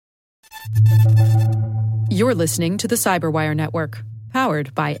You're listening to the Cyberwire Network,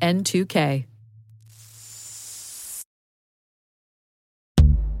 powered by N2K.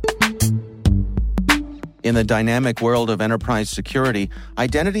 In the dynamic world of enterprise security,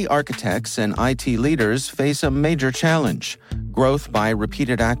 identity architects and IT leaders face a major challenge. Growth by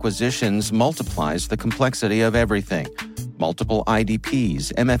repeated acquisitions multiplies the complexity of everything. Multiple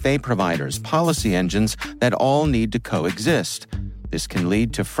IDPs, MFA providers, policy engines that all need to coexist. This can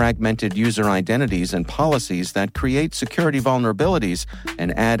lead to fragmented user identities and policies that create security vulnerabilities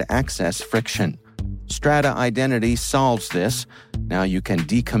and add access friction. Strata Identity solves this. Now you can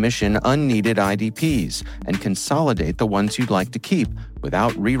decommission unneeded IDPs and consolidate the ones you'd like to keep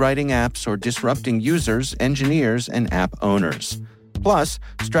without rewriting apps or disrupting users, engineers, and app owners. Plus,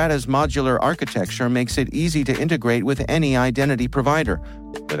 Strata's modular architecture makes it easy to integrate with any identity provider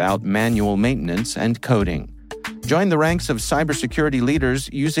without manual maintenance and coding. Join the ranks of cybersecurity leaders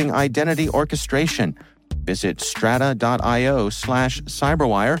using identity orchestration. Visit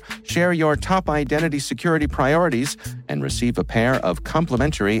strata.io/cyberwire, share your top identity security priorities, and receive a pair of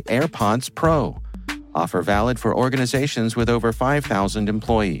complimentary AirPods Pro. Offer valid for organizations with over 5,000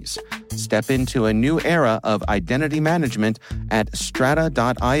 employees. Step into a new era of identity management at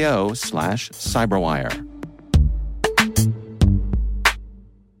strata.io/cyberwire.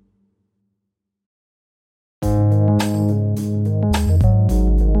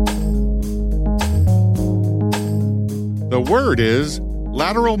 The word is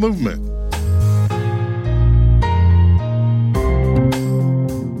lateral movement.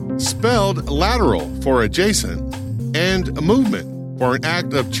 Spelled lateral for adjacent and movement for an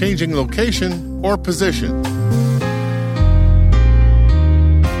act of changing location or position.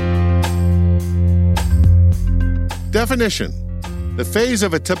 Definition: the phase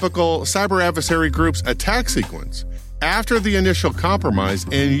of a typical cyber adversary group's attack sequence after the initial compromise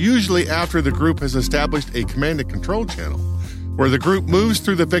and usually after the group has established a command and control channel, where the group moves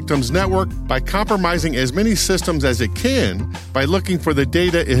through the victim's network by compromising as many systems as it can by looking for the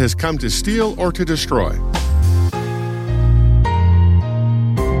data it has come to steal or to destroy.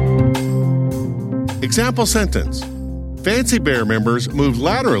 Example sentence: Fancy Bear members moved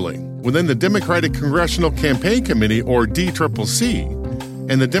laterally within the Democratic Congressional Campaign Committee, or DCCC,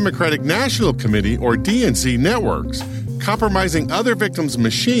 and the Democratic National Committee, or DNC, networks, compromising other victims'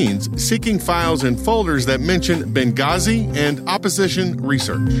 machines, seeking files and folders that mention Benghazi and opposition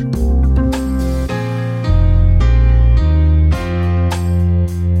research.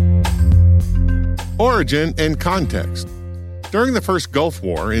 Origin and context. During the first Gulf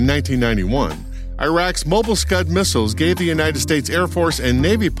War in 1991, Iraq's Mobile Scud missiles gave the United States Air Force and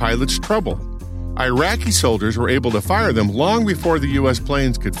Navy pilots trouble. Iraqi soldiers were able to fire them long before the U.S.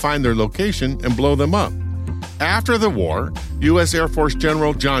 planes could find their location and blow them up. After the war, U.S. Air Force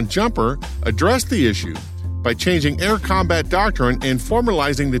General John Jumper addressed the issue by changing air combat doctrine and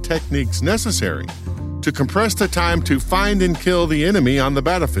formalizing the techniques necessary to compress the time to find and kill the enemy on the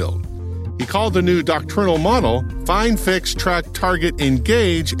battlefield. He called the new doctrinal model Find, Fix, Track, Target,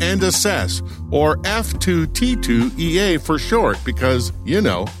 Engage, and Assess, or F2T2EA for short, because,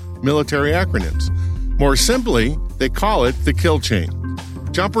 military acronyms. More simply, they call it the kill chain.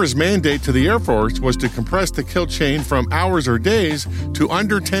 Jumper's mandate to the Air Force was to compress the kill chain from hours or days to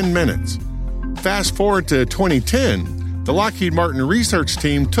under 10 minutes. Fast forward to 2010, the Lockheed Martin research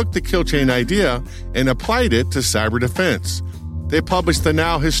team took the kill chain idea and applied it to cyber defense. They published the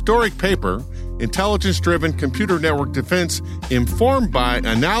now historic paper, Intelligence-Driven Computer Network Defense, informed by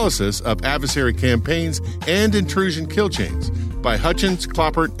analysis of adversary campaigns and intrusion kill chains, by Hutchins,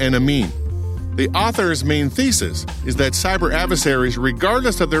 Cloppert, and Amin. The author's main thesis is that cyber adversaries,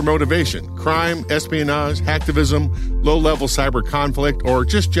 regardless of their motivation, crime, espionage, hacktivism, low-level cyber conflict, or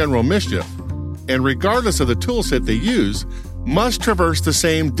just general mischief, and regardless of the toolset they use, must traverse the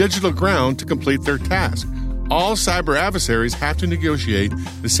same digital ground to complete their task. All cyber adversaries have to negotiate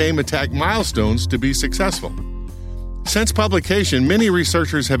the same attack milestones to be successful. Since publication, many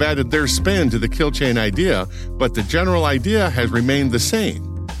researchers have added their spin to the kill chain idea, but the general idea has remained the same.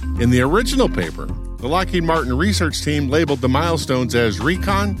 In the original paper, the Lockheed Martin research team labeled the milestones as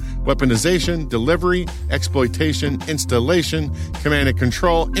recon, weaponization, delivery, exploitation, installation, command and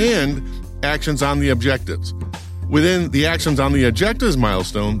control, and actions on the objectives. Within the actions on the objectives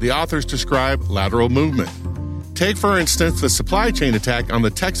milestone, the authors describe lateral movement. Take, for instance, the supply chain attack on the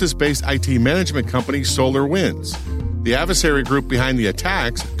Texas-based IT management company SolarWinds. The adversary group behind the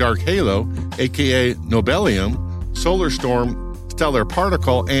attacks, Dark Halo, aka Nobelium, SolarStorm, Stellar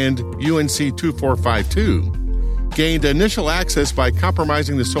Particle, and UNC 2452, gained initial access by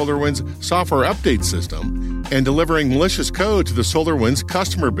compromising the SolarWinds software update system and delivering malicious code to the SolarWinds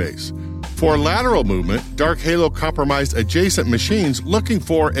customer base. For lateral movement, Dark Halo compromised adjacent machines looking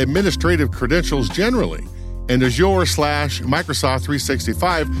for administrative credentials generally, and Azure/Microsoft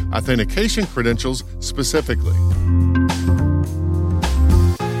 365 authentication credentials specifically.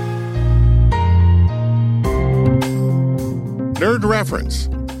 Nerd reference.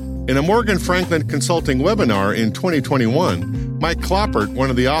 In a Morgan Franklin Consulting webinar in 2021, Mike Cloppert,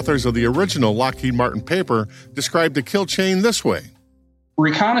 one of the authors of the original Lockheed Martin paper, described the kill chain this way.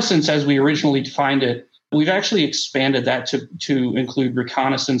 Reconnaissance, as we originally defined it, we've actually expanded that to include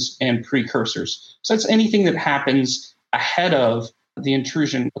reconnaissance and precursors. So that's anything that happens ahead of the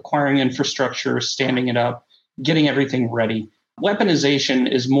intrusion, acquiring infrastructure, standing it up, getting everything ready.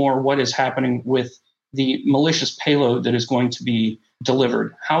 Weaponization is more what is happening with the malicious payload that is going to be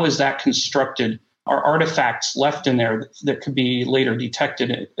delivered. How is that constructed? Are artifacts left in there that could be later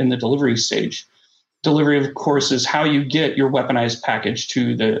detected in the delivery stage? Delivery, of course, is how you get your weaponized package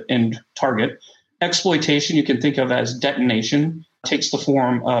to the end target. Exploitation, you can think of as detonation, takes the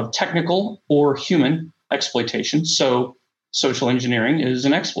form of technical or human exploitation. So social engineering is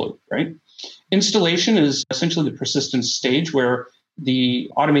an exploit, right? Installation is essentially the persistence stage where the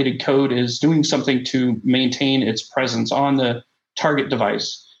automated code is doing something to maintain its presence on the target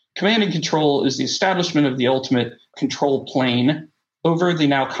device. Command and control is the establishment of the ultimate control plane over the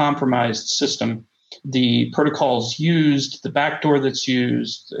now compromised system. The protocols used, the backdoor that's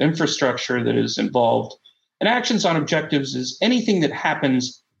used, the infrastructure that is involved. And actions on objectives is anything that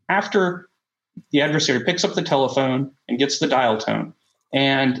happens after the adversary picks up the telephone and gets the dial tone.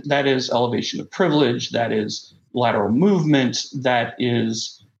 And that is elevation of privilege, that is lateral movement, that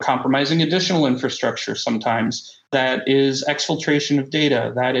is compromising additional infrastructure sometimes, that is exfiltration of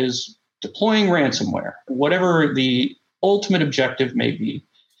data, that is deploying ransomware, whatever the ultimate objective may be.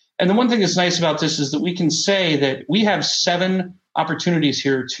 And the one thing that's nice about this is that we can say that we have 7 opportunities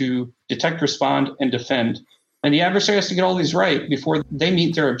here to detect, respond, and defend. And the adversary has to get all these right before they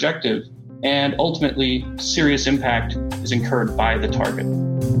meet their objective. And ultimately, serious impact is incurred by the target.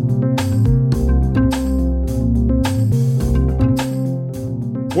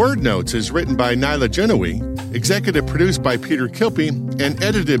 Word Notes is written by Nyla Genoe, executive produced by Peter Kilpie, and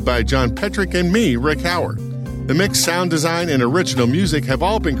edited by John Petrick and me, Rick Howard. The mix, sound design, and original music have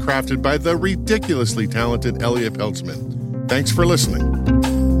all been crafted by the ridiculously talented Elliot Peltzman. Thanks for listening.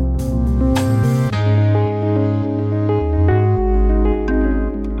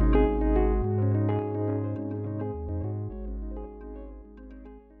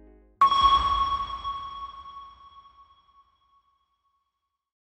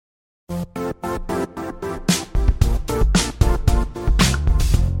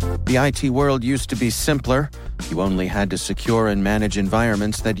 The IT world used to be simpler. You only had to secure and manage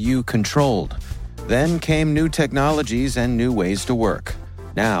environments that you controlled. Then came new technologies and new ways to work.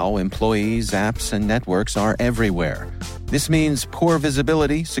 Now, employees, apps, and networks are everywhere. This means poor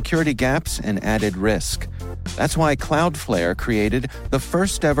visibility, security gaps, and added risk. That's why Cloudflare created the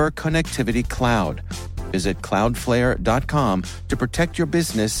first-ever connectivity cloud. Visit cloudflare.com to protect your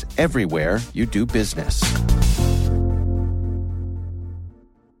business everywhere you do business.